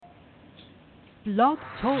Blog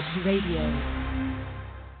Talk Radio.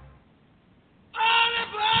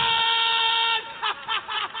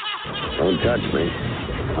 Don't touch me.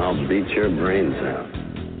 I'll beat your brains out.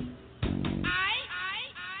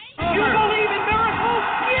 You believe in miracles?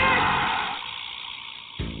 Yes!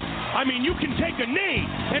 I mean, you can take a knee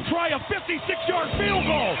and try a 56-yard field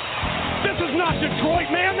goal. This is not Detroit,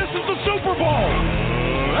 man. This is the Super Bowl.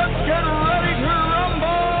 Let's get ready to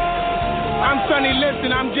rumble! I'm Sonny Liston,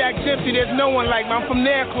 I'm Jack Dempsey, there's no one like me. I'm from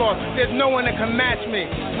Nairclaw, there's no one that can match me.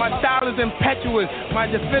 My style is impetuous, my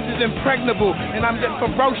defense is impregnable, and I'm just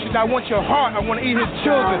ferocious. I want your heart, I want to eat his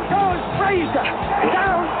children. Down goes Frazier!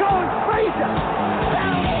 Down goes Frazier!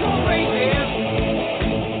 Down goes Frazier!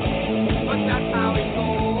 But that's how it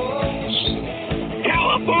goes.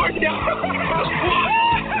 California!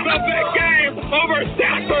 The big game over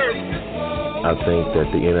Stanford! I think that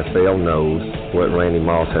the NFL knows what Randy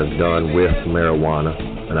Moss has done with marijuana,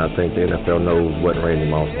 and I think the NFL knows what Randy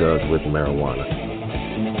Moss does with marijuana.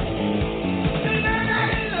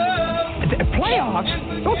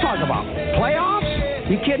 Playoffs? Don't talk about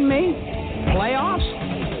playoffs. You kidding me?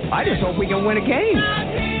 Playoffs? I just hope we can win a game.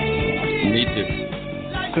 Me too.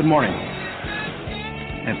 Good morning,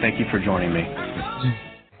 and thank you for joining me.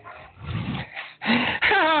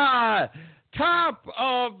 Top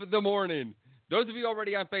of the morning. Those of you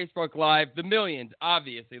already on Facebook Live, the millions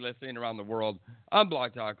obviously listening around the world on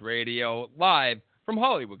Blog Talk Radio, live from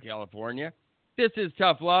Hollywood, California. This is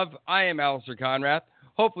Tough Love. I am Alistair Conrad.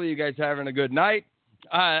 Hopefully you guys are having a good night.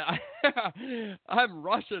 I'm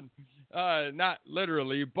rushing, not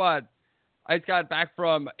literally, but I just got back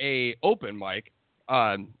from a open mic,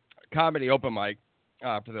 comedy open mic.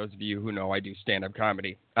 For those of you who know, I do stand-up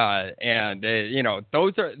comedy, and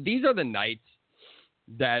these are the nights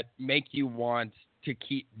that make you want to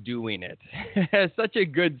keep doing it. Such a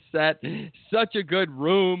good set, such a good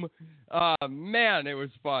room. Man, it was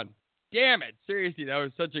fun. Damn it, seriously, that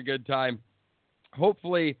was such a good time.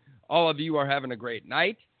 Hopefully, all of you are having a great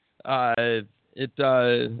night. Rock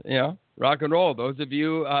and roll. Those of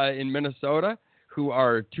you in Minnesota who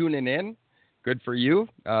are tuning in, good for you.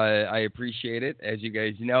 I appreciate it. As you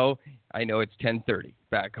guys know, I know it's 10:30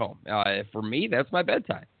 back home. For me, that's my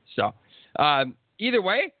bedtime. So, either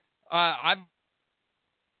way,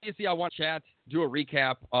 obviously I want to chat, do a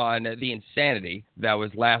recap on the insanity that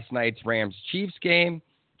was last night's Rams-Chiefs game,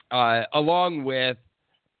 along with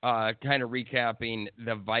kind of recapping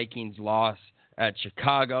the Vikings loss at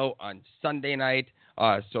Chicago on Sunday night.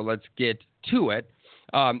 So let's get to it.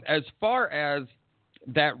 As far as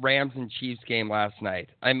that Rams and Chiefs game last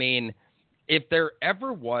night, I mean, if there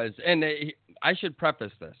ever was, and I should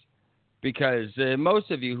preface this because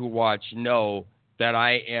most of you who watch know that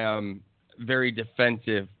I am very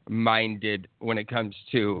defensive-minded when it comes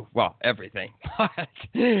to, well, everything, but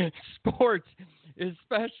sports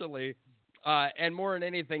especially, and more than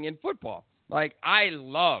anything in football. Like, I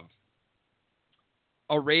love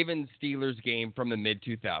a Ravens-Steelers game from the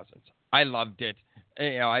mid-2000s. I loved it.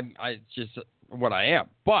 You know, I just what I am.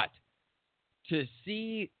 But to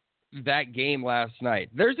see that game last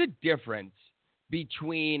night, there's a difference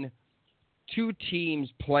between two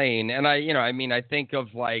teams playing, and I think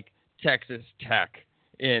of like Texas Tech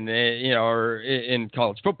or in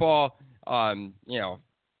college football,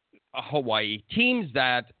 Hawaii, teams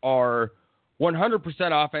that are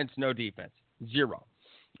 100% offense, no defense, zero.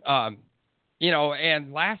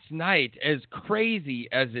 And last night, as crazy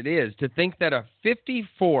as it is to think that a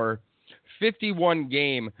 54-51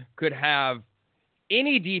 game could have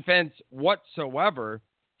any defense whatsoever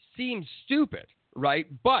seems stupid, right?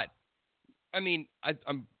 But I mean,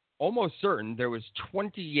 I'm almost certain there was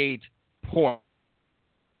 28 points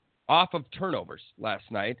off of turnovers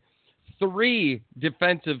last night, 3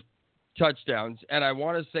 defensive touchdowns, and I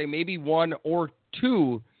want to say maybe 1 or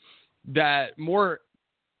 2 that more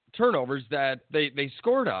turnovers that they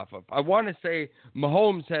scored off of. I want to say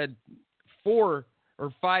Mahomes had 4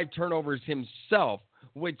 or 5 turnovers himself,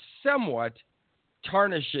 which somewhat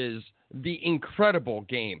tarnishes the incredible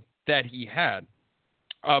game that he had.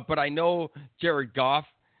 But I know Jared Goff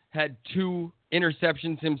had 2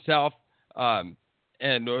 interceptions himself, and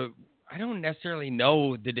I don't necessarily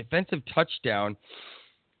know the defensive touchdown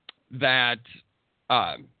that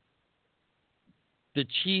the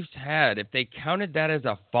Chiefs had, if they counted that as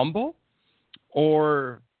a fumble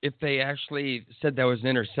or if they actually said that was an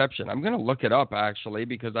interception. I'm going to look it up, actually,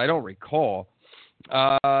 because I don't recall.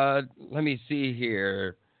 Let me see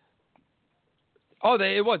here. Oh,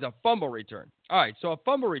 it was a fumble return. All right, so a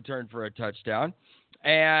fumble return for a touchdown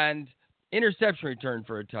and interception return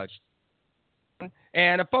for a touchdown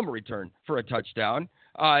and a fumble return for a touchdown.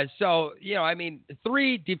 So,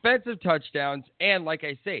 3 defensive touchdowns and, like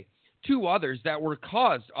I say, 2 others that were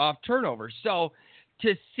caused off turnovers. So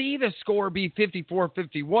to see the score be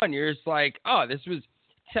 54-51, you're just like, oh, this was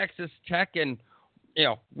Texas Tech and,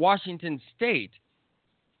 Washington State.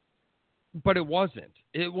 But it wasn't.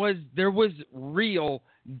 There was real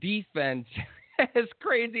defense. As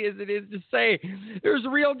crazy as it is to say, there's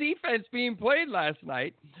real defense being played last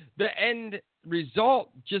night. The end result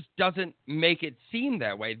just doesn't make it seem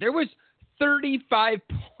that way. There was 35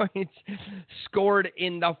 points scored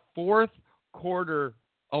in the fourth quarter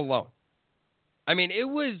alone. I mean, it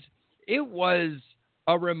was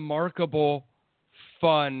a remarkable,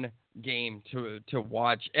 fun game to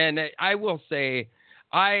watch. And I will say,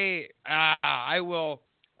 I will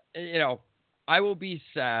be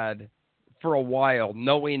sad for a while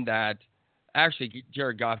knowing that actually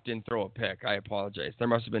Jared Goff didn't throw a pick. I apologize. There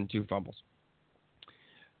must have been 2 fumbles.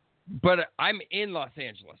 But I'm in Los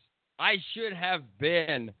Angeles. I should have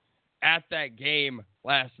been at that game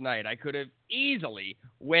last night. I could have easily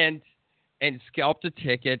went and scalped a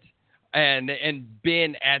ticket and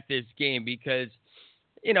been at this game because,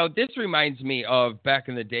 this reminds me of back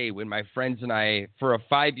in the day when my friends and I, for a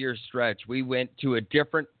 5-year stretch, we went to a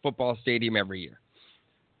different football stadium every year.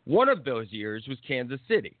 One of those years was Kansas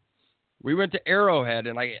City. We went to Arrowhead,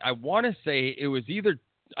 and I want to say it was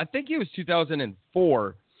I think it was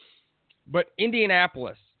 2004, but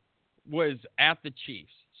Indianapolis was at the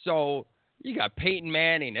Chiefs. So you got Peyton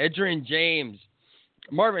Manning, Edgerrin James,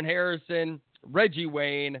 Marvin Harrison, Reggie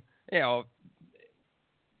Wayne,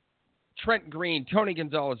 Trent Green, Tony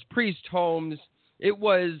Gonzalez, Priest Holmes. It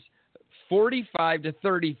was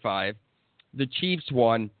 45-35. The Chiefs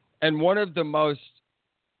won, and one of the most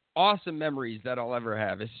awesome memories that I'll ever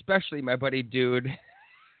have, especially my buddy Dude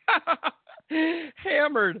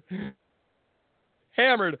hammered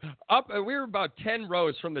up. We were about 10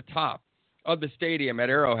 rows from the top of the stadium at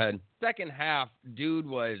Arrowhead. Second half, Dude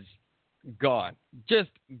was gone, just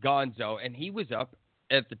gonzo, and he was up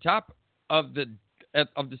at the top of the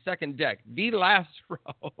second deck, the last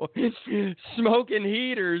row, smoking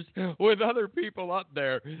heaters with other people up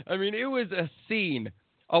there. I mean, it was a scene,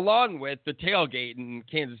 along with the tailgate in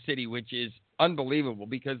Kansas City, which is unbelievable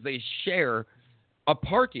because they share a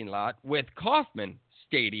parking lot with Kauffman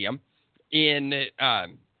Stadium in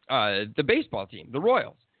the baseball team, the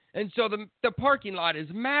Royals. And so the parking lot is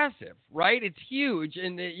massive, right? It's huge.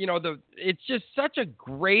 And, it's just such a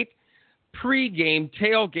great pregame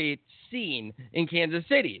tailgate scene in Kansas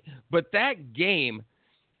City. But that game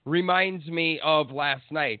reminds me of last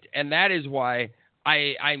night. And that is why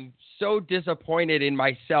I'm so disappointed in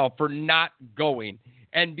myself for not going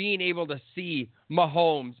and being able to see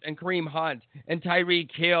Mahomes and Kareem Hunt and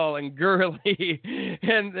Tyreek Hill and Gurley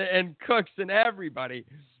and Cooks and everybody,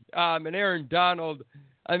 and Aaron Donald.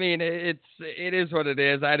 I mean, it is what it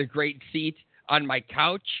is. I had a great seat on my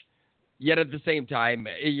couch, yet at the same time,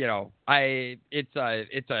 it's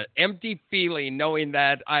a empty feeling knowing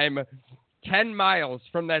that I'm 10 miles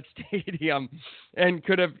from that stadium and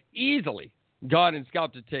could have easily gone and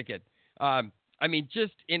scalped a ticket.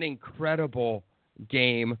 Just an incredible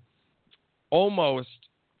game. Almost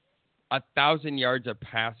 1,000 yards of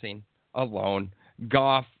passing alone.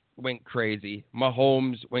 Goff went crazy.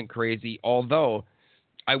 Mahomes went crazy. Although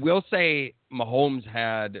I will say Mahomes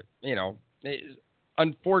had,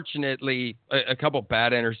 unfortunately, a couple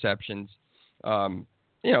bad interceptions,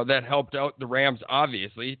 that helped out the Rams,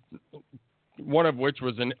 obviously. One of which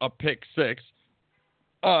was a pick six.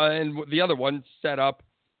 And the other one set up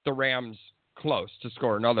the Rams close to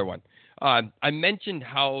score another one. I mentioned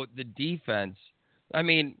how the defense,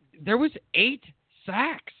 there was 8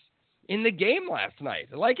 sacks in the game last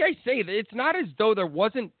night. Like I say, it's not as though there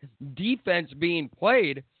wasn't defense being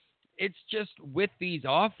played. It's just with these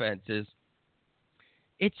offenses,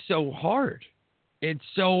 it's so hard. It's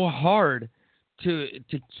so hard to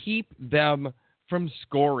keep them from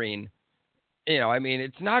scoring.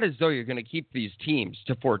 It's not as though you're going to keep these teams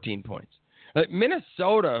to 14 points.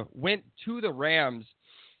 Minnesota went to the Rams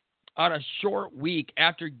on a short week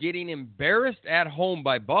after getting embarrassed at home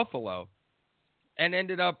by Buffalo and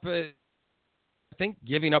ended up,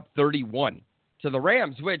 giving up 31 to the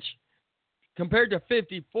Rams, which compared to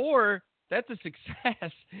 54, that's a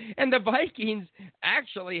success. And the Vikings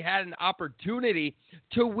actually had an opportunity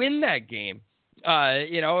to win that game,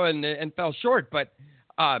 and fell short. But,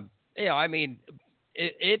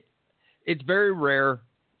 it's very rare,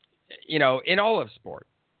 in all of sport,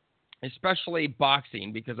 especially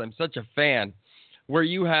boxing, because I'm such a fan, where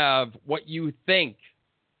you have what you think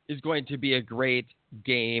is going to be a great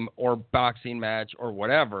game or boxing match or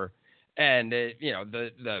whatever, and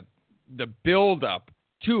the build up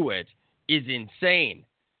to it is insane.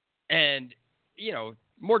 And,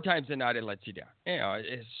 more times than not, it lets you down,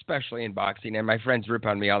 especially in boxing. And my friends rip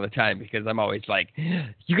on me all the time because I'm always like,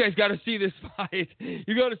 you guys got to see this fight.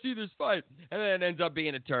 You got to see this fight. And then it ends up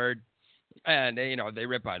being a turd. And, they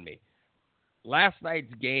rip on me. Last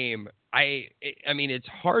night's game, I mean, it's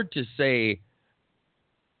hard to say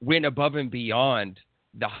went above and beyond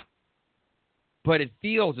but it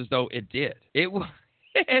feels as though it did.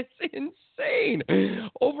 It's insane.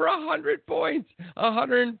 Over 100 points,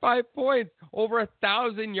 105 points, over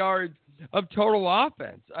 1,000 yards of total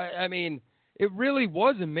offense. I mean, it really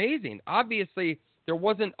was amazing. Obviously, there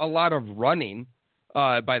wasn't a lot of running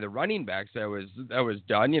by the running backs that was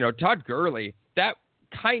done. Todd Gurley, that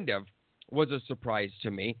kind of was a surprise to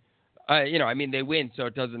me. I mean, they win, so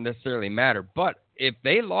it doesn't necessarily matter. But if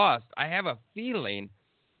they lost, I have a feeling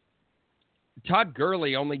Todd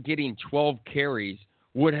Gurley only getting 12 carries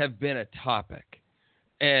would have been a topic.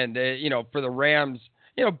 And, for the Rams,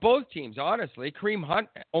 both teams, honestly, Kareem Hunt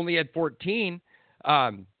only had 14.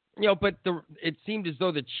 But it seemed as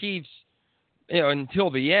though the Chiefs,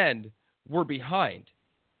 until the end, were behind.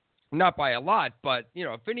 Not by a lot, but,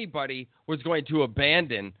 if anybody was going to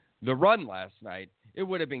abandon the run last night, it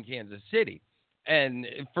would have been Kansas City. And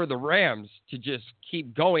for the Rams to just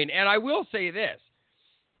keep going. And I will say this.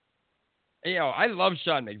 I love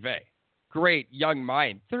Sean McVay. Great young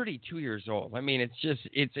mind. 32 years old. I mean,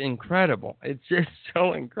 it's incredible. It's just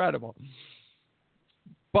so incredible.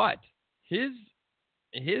 But his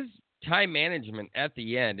time management at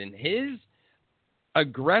the end and his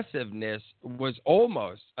aggressiveness was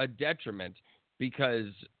almost a detriment because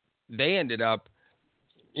they ended up,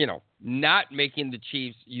 not making the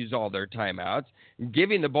Chiefs use all their timeouts,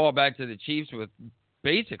 giving the ball back to the Chiefs with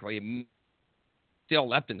basically still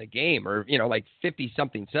left in the game or, like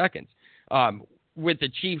 50-something seconds. With the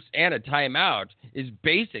Chiefs and a timeout is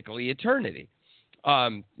basically eternity.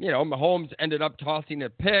 Mahomes ended up tossing a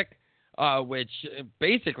pick, which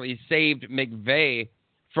basically saved McVay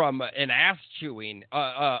from an ass-chewing,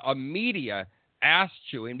 a media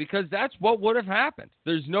ass-chewing, because that's what would have happened.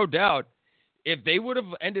 There's no doubt. If they would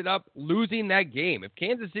have ended up losing that game, if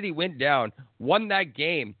Kansas City went down, won that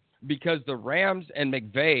game because the Rams and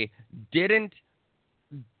McVay didn't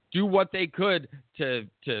do what they could to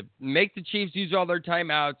make the Chiefs use all their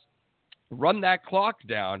timeouts, run that clock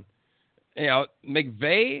down,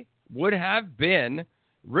 McVay would have been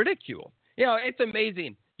ridiculed. It's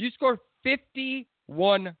amazing. You score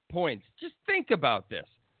 51 points. Just think about this.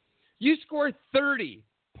 You score 30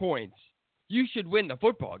 points, you should win the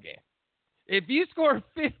football game. If you score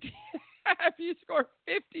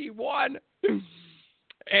 51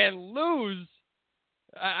 and lose,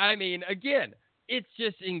 I mean, again, it's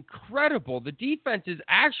just incredible. The defenses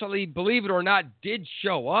actually, believe it or not, did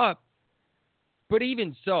show up. But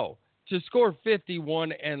even so, to score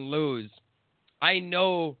 51 and lose, I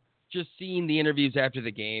know just seeing the interviews after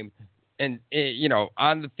the game and,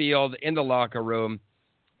 on the field, in the locker room,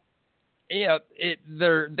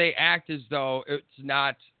 they act as though it's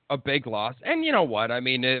not a big loss. And you know what? I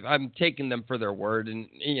mean, I'm taking them for their word, and,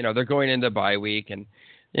 they're going into bye week, and,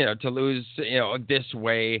 to lose, this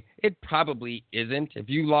way, it probably isn't. If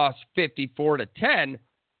you lost 54-10,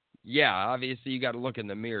 yeah, obviously you got to look in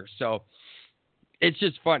the mirror. So it's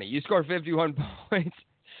just funny. You score 51 points.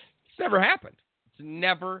 It's never happened. It's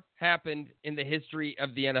never happened in the history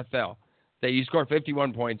of the NFL that you score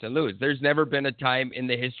 51 points and lose. There's never been a time in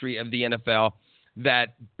the history of the NFL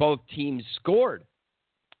that both teams scored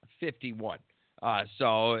 51.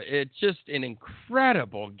 So it's just an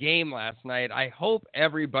incredible game last night. I hope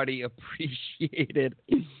everybody appreciated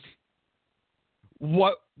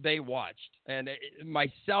what they watched. And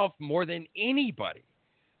myself, more than anybody,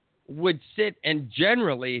 would sit and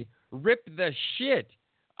generally rip the shit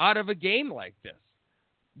out of a game like this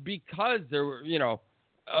because there were,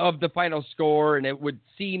 of the final score, and it would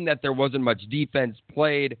seem that there wasn't much defense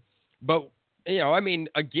played. But,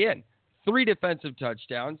 again, 3 defensive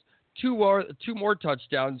touchdowns, two more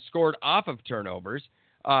touchdowns scored off of turnovers,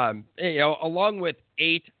 along with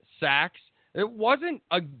 8 sacks. It wasn't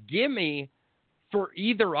a gimme for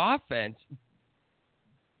either offense.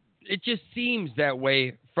 It just seems that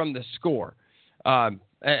way from the score.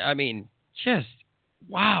 Just,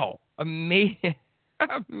 wow, amazing.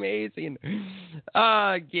 Amazing.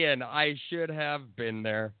 Again, I should have been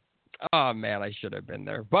there. Oh, man, I should have been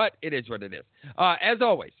there. But it is what it is. As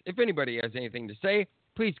always, if anybody has anything to say,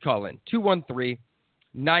 please call in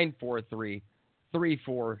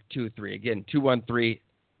 213-943-3423. Again,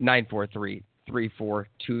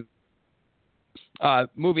 213-943-3423.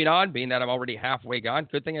 Moving on, being that I'm already halfway gone.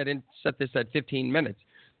 Good thing I didn't set this at 15 minutes.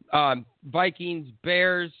 Vikings,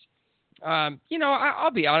 Bears.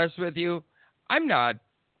 I'll be honest with you. I'm not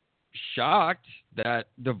shocked that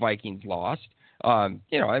the Vikings lost. I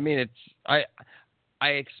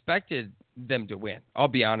expected them to win. I'll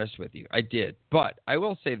be honest with you. I did. But I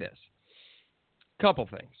will say this. Couple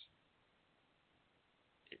things.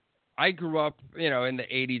 I grew up, in the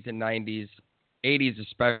 80s and 90s, 80s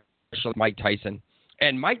especially, Mike Tyson.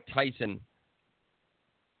 And Mike Tyson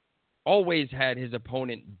always had his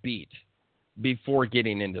opponent beat before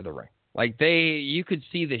getting into the ring. Like you could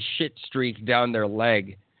see the shit streak down their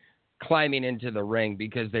leg climbing into the ring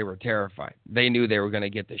because they were terrified. They knew they were going to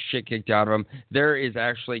get the shit kicked out of them. There is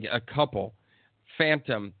actually a couple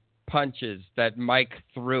phantom punches that Mike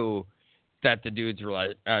threw that the dudes were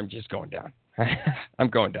like, I'm just going down. I'm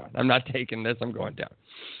going down. I'm not taking this. I'm going down.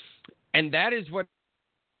 And that is what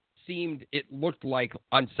it looked like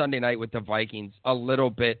on Sunday night with the Vikings a little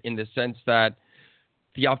bit, in the sense that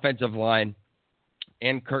the offensive line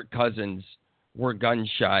and Kirk Cousins were gun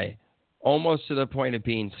shy, almost to the point of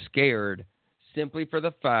being scared, simply for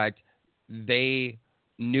the fact they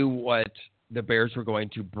knew what the Bears were going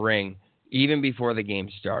to bring even before the game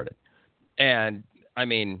started. And,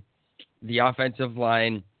 the offensive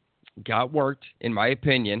line got worked, in my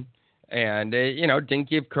opinion, and, didn't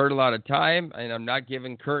give Kurt a lot of time. And I'm not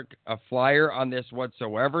giving Kurt a flyer on this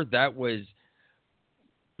whatsoever. That was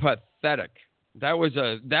pathetic. That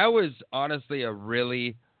was honestly a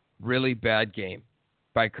really, really bad game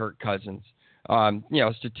by Kirk Cousins.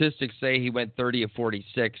 Statistics say he went 30 of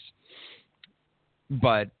 46,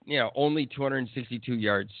 but, only 262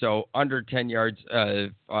 yards. So under 10 yards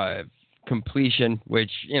of completion,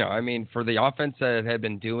 which, for the offense that it had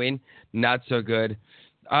been doing, not so good.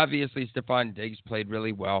 Obviously, Stephon Diggs played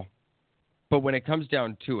really well. But when it comes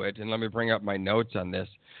down to it, and let me bring up my notes on this,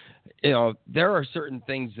 there are certain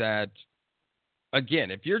things that,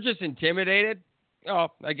 again, if you're just intimidated,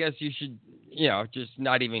 I guess you should, just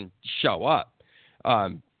not even show up.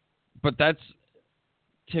 But that's,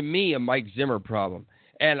 to me, a Mike Zimmer problem.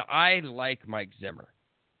 And I like Mike Zimmer.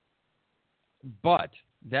 But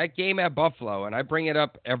that game at Buffalo, and I bring it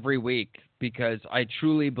up every week because I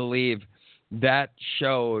truly believe that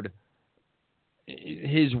showed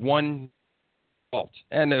his one fault.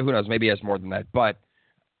 And who knows, maybe he has more than that. But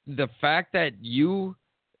the fact that you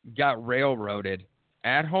got railroaded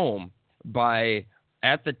at home by,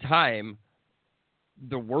 at the time,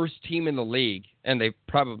 the worst team in the league, and they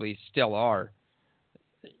probably still are,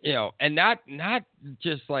 and not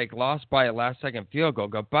just like lost by a last-second field goal,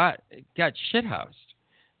 but got shithoused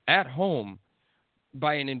at home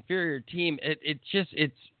by an inferior team.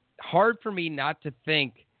 It's hard for me not to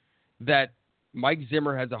think that Mike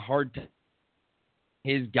Zimmer has a hard time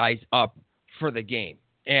his guys up for the game.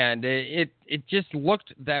 And it just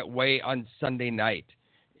looked that way on Sunday night,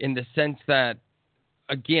 in the sense that,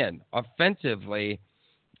 again, offensively,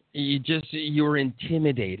 you were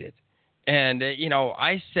intimidated. And,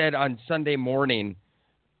 I said on Sunday morning,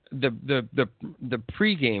 the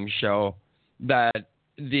pregame show, that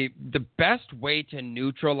the best way to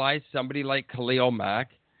neutralize somebody like Khalil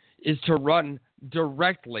Mack is to run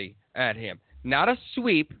directly at him. Not a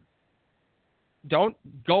sweep. Don't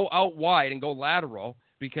go out wide and go lateral,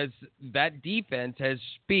 because that defense has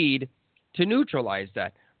speed to neutralize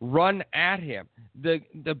that. Run at him. The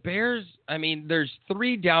Bears, there's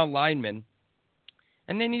 3 down linemen,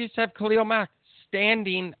 and then you just have Khalil Mack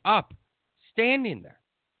standing there.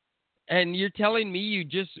 And you're telling me you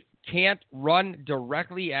just can't run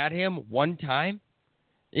directly at him one time?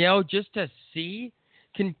 Just to see?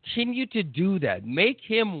 Continue to do that. Make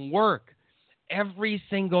him work every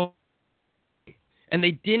single day. And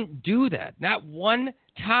they didn't do that. Not one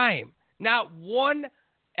time. Not one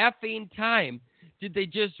effing time did they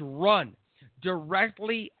just run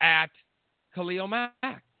directly at Khalil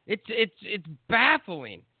Mack. It's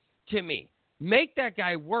baffling to me. Make that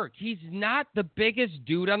guy work. He's not the biggest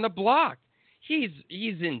dude on the block. He's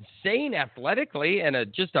insane athletically and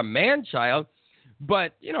just a man-child.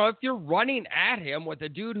 But, if you're running at him with a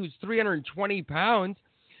dude who's 320 pounds,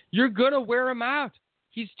 you're going to wear him out.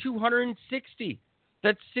 He's 260.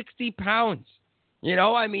 That's 60 pounds.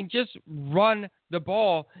 Just run the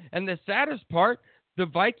ball. And the saddest part, the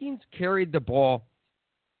Vikings carried the ball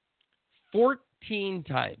 14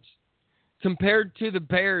 times compared to the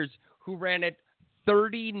Bears, who ran it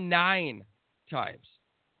 39 times.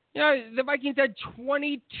 The Vikings had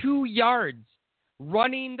 22 yards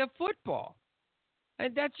running the football.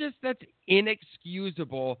 And that's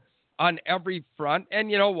inexcusable on every front. And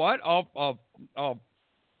you know what? I'll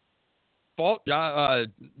fault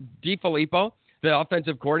DeFilippo, the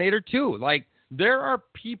offensive coordinator, too. Like, There are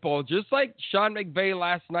people, just like Sean McVay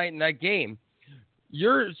last night in that game,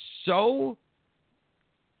 you're so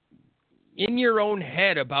in your own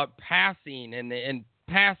head about passing and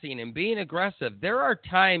passing and being aggressive. There are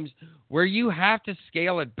times where you have to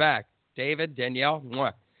scale it back. David, Danielle,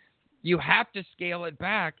 you have to scale it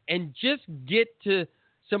back and just get to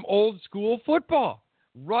some old school football.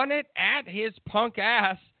 Run it at his punk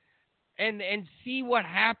ass and see what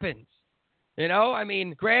happens. You know, I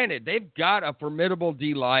mean, granted, they've got a formidable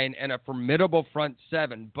D-line and a formidable front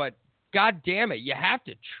seven, but God damn it, you have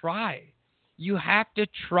to try. You have to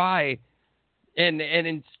try and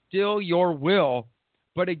instill your will.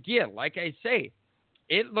 But again, like I say,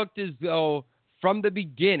 it looked as though from the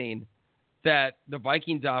beginning that the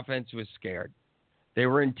Vikings offense was scared. They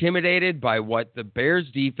were intimidated by what the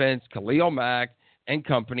Bears defense, Khalil Mack, and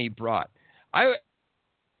company brought. I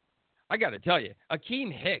got to tell you,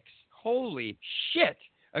 Akeem Hicks, holy shit,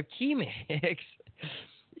 Akeem Hicks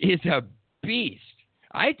is a beast.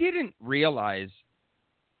 I didn't realize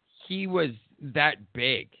he was that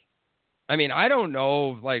big. I mean, I don't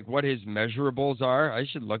know like what his measurables are. I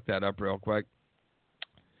should look that up real quick.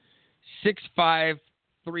 6'5",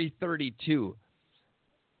 332.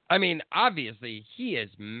 I mean, obviously he is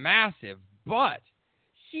massive, but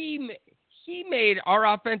he made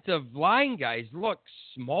our offensive line guys look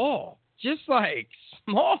small, just like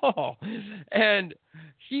small. And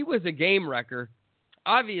he was a game wrecker.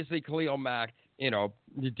 Obviously, Khalil Mack,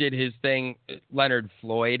 did his thing. Leonard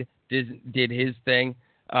Floyd did his thing.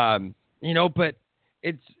 But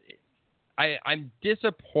I'm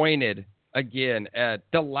disappointed again at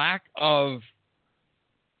the lack of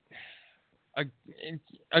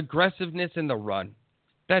aggressiveness in the run.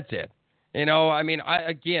 That's it. They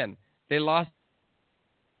lost.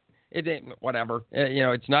 Whatever.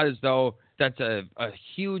 It's not as though that's a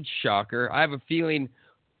huge shocker. I have a feeling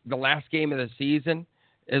the last game of the season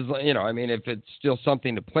is, if it's still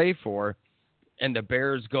something to play for and the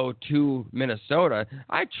Bears go to Minnesota,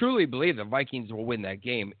 I truly believe the Vikings will win that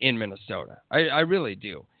game in Minnesota. I really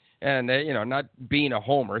do. And, not being a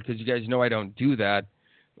homer, because you guys know I don't do that.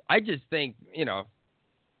 I just think,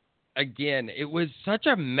 again, it was such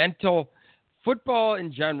a mental football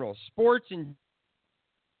in general, sports in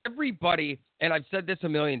everybody, and I've said this a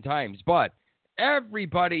million times, but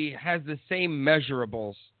everybody has the same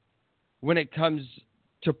measurables when it comes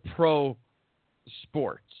to pro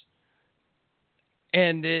sports.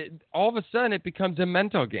 And all of a sudden it becomes a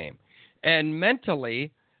mental game. And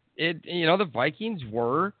mentally, the Vikings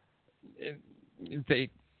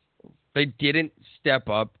they didn't step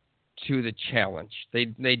up to the challenge. They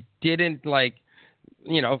didn't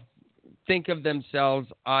think of themselves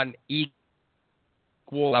on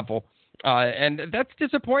equal level. And that's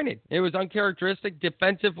disappointing. It was uncharacteristic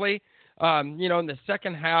defensively. In the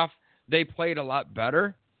second half, they played a lot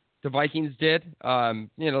better. The Vikings did.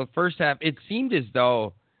 The first half, it seemed as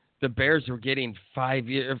though the Bears were getting 5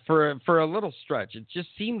 years for a little stretch. It just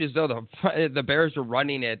seemed as though the Bears were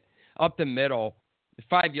running it up the middle,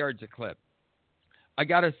 5 yards a clip. I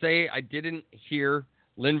got to say, I didn't hear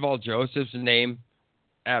Linval Joseph's name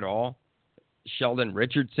at all. Sheldon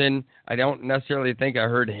Richardson, I don't necessarily think I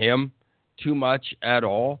heard him too much at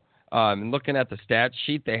all. Looking at the stat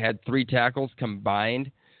sheet, they had 3 tackles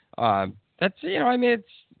combined. That's, it's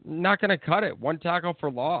not going to cut it. 1 tackle for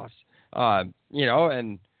loss.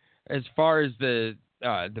 And as far as the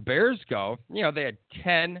Bears go, they had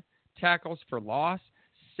 10 tackles for loss,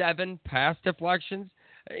 7 pass deflections.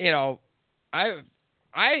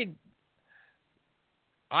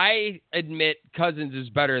 I admit Cousins is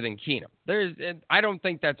better than Keenum. I don't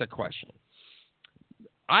think that's a question.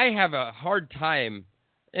 I have a hard time.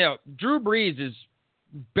 Drew Brees is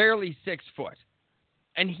barely 6 foot,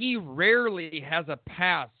 and he rarely has a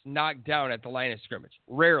pass knocked down at the line of scrimmage.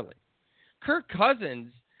 Rarely. Kirk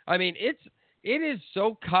Cousins, it is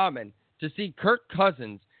so common to see Kirk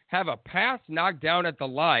Cousins have a pass knocked down at the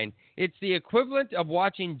line. It's the equivalent of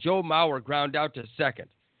watching Joe Mauer ground out to second.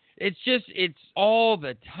 It's all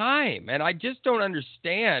the time. And I just don't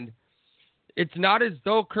understand. It's not as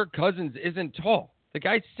though Kirk Cousins isn't tall. The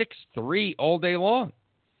guy's 6'3" all day long.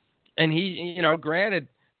 And he, granted,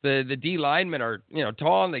 the D linemen are,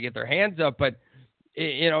 tall and they get their hands up, but,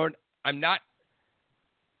 I'm not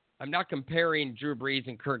comparing Drew Brees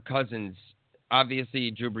and Kirk Cousins.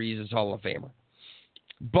 Obviously, Drew Brees is Hall of Famer.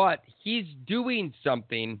 But he's doing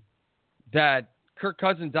something that Kirk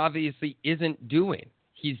Cousins obviously isn't doing.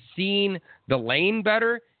 He's seeing the lane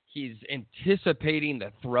better. He's anticipating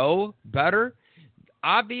the throw better.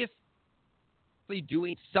 Obviously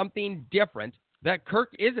doing something different that Kirk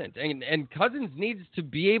isn't. And Cousins needs to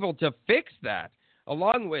be able to fix that,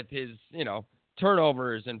 along with his,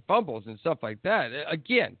 turnovers and fumbles and stuff like that.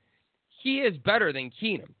 Again, he is better than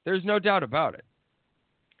Keenum. There's no doubt about it.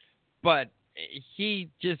 But he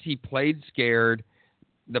played scared.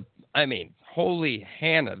 Holy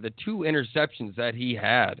Hannah, the 2 interceptions that he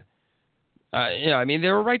had. They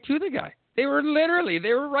were right to the guy. They were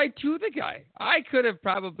right to the guy. I could have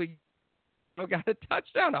probably got a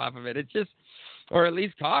touchdown off of it. Or at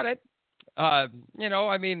least caught it.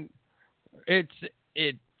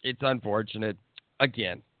 It's unfortunate.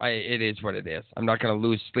 Again, it is what it is. I'm not going to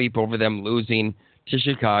lose sleep over them losing to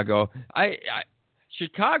Chicago.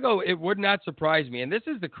 Chicago, it would not surprise me. And this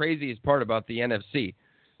is the craziest part about the NFC.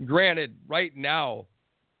 Granted, right now,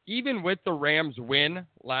 even with the Rams win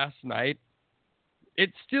last night,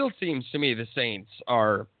 it still seems to me the Saints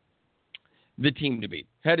are the team to beat,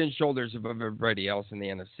 head and shoulders above everybody else in the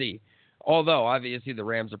NFC. Although, obviously, the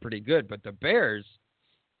Rams are pretty good. But the Bears,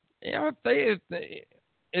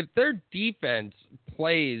 if their defense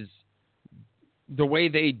plays the way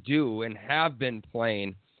they do and have been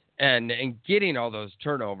playing and getting all those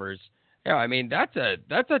turnovers, that's a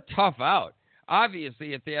tough out.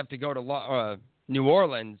 Obviously, if they have to go to New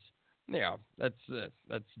Orleans, that's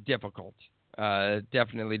difficult.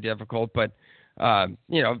 Definitely difficult. But,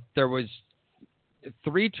 there was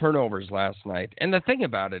 3 turnovers last night. And the thing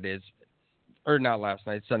about it is, or not last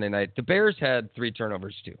night, Sunday night, the Bears had 3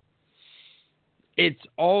 turnovers too. It's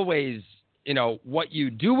always, what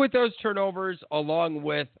you do with those turnovers along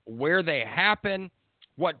with where they happen,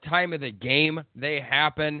 what time of the game they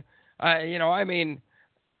happen.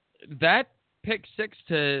 That pick 6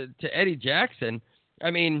 to Eddie Jackson,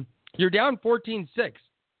 you're down 14-6.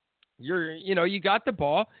 You got the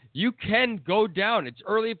ball. You can go down. It's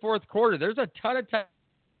early 4th quarter. There's a ton of time.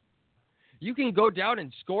 You can go down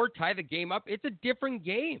and score, tie the game up. It's a different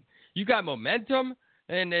game. You got momentum,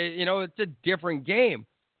 and, it's a different game.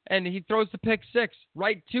 And he throws the pick 6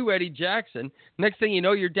 right to Eddie Jackson. Next thing you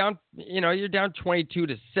know, you're down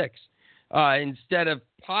 22-6 instead of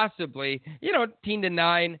possibly,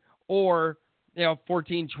 10-9 or,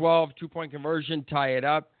 14-12, 2-point conversion, tie it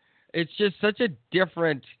up. It's just such a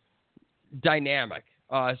different dynamic.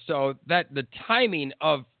 So that the timing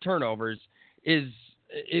of turnovers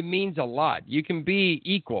it means a lot. You can be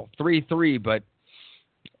equal, 3-3, but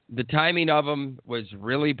the timing of them was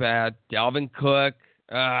really bad. Dalvin Cook.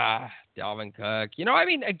 Again,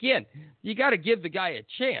 you got to give the guy a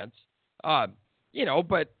chance, but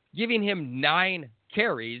giving him 9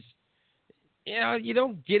 carries, you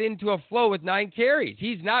don't get into a flow with 9 carries.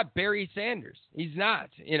 He's not Barry Sanders. He's not,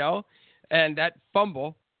 and that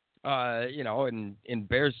fumble, in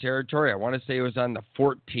Bears territory, I want to say it was on the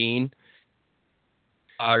 14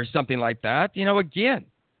 or something like that. Again,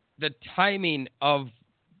 the timing of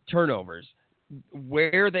turnovers,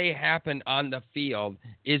 where they happen on the field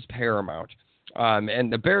is paramount.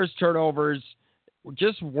 And the Bears turnovers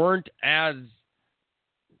just weren't as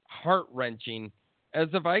heart-wrenching as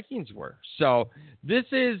the Vikings were. So this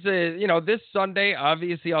is, this Sunday,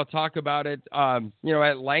 obviously I'll talk about it,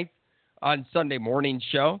 at length on Sunday morning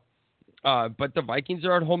show. But the Vikings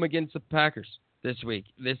are at home against the Packers this week.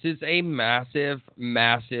 This is a massive,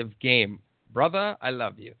 massive game. Brother, I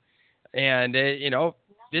love you. And,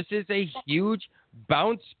 this is a huge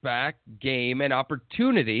bounce-back game and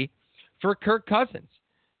opportunity for Kirk Cousins.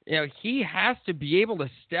 He has to be able to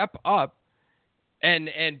step up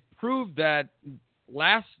and prove that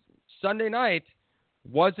last Sunday night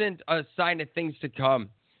wasn't a sign of things to come.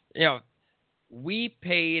 We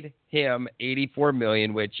paid him $84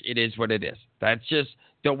 million, which it is what it is. That's just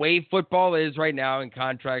the way football is right now in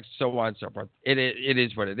contracts, so on and so forth. It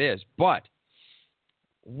is what it is. But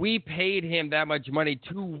we paid him that much money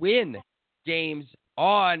to win games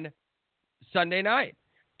on Sunday night.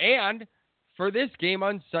 And for this game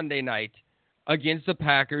on Sunday night against the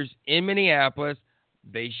Packers in Minneapolis,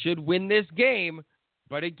 they should win this game.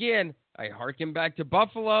 But again, I harken back to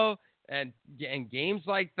Buffalo and games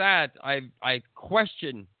like that. I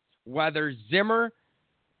question whether Zimmer,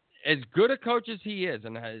 as good a coach as he is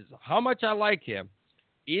and how much I like him,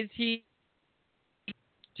 is he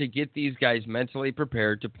to get these guys mentally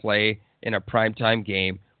prepared to play in a primetime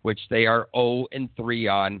game, which they are 0-3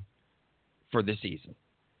 on for the season.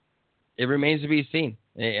 It remains to be seen.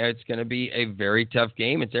 It's going to be a very tough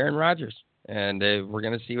game. It's Aaron Rodgers, and we're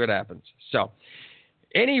going to see what happens. So,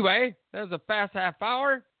 anyway, that was a fast half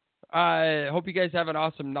hour. I hope you guys have an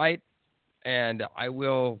awesome night, and I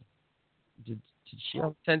will... Did she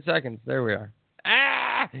have 10 seconds? There we are.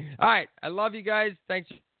 All right. I love you guys. Thanks.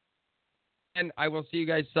 And I will see you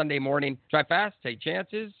guys Sunday morning. Try fast. Take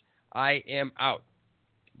chances. I am out.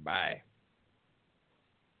 Bye.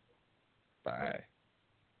 Bye.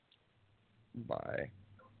 Bye.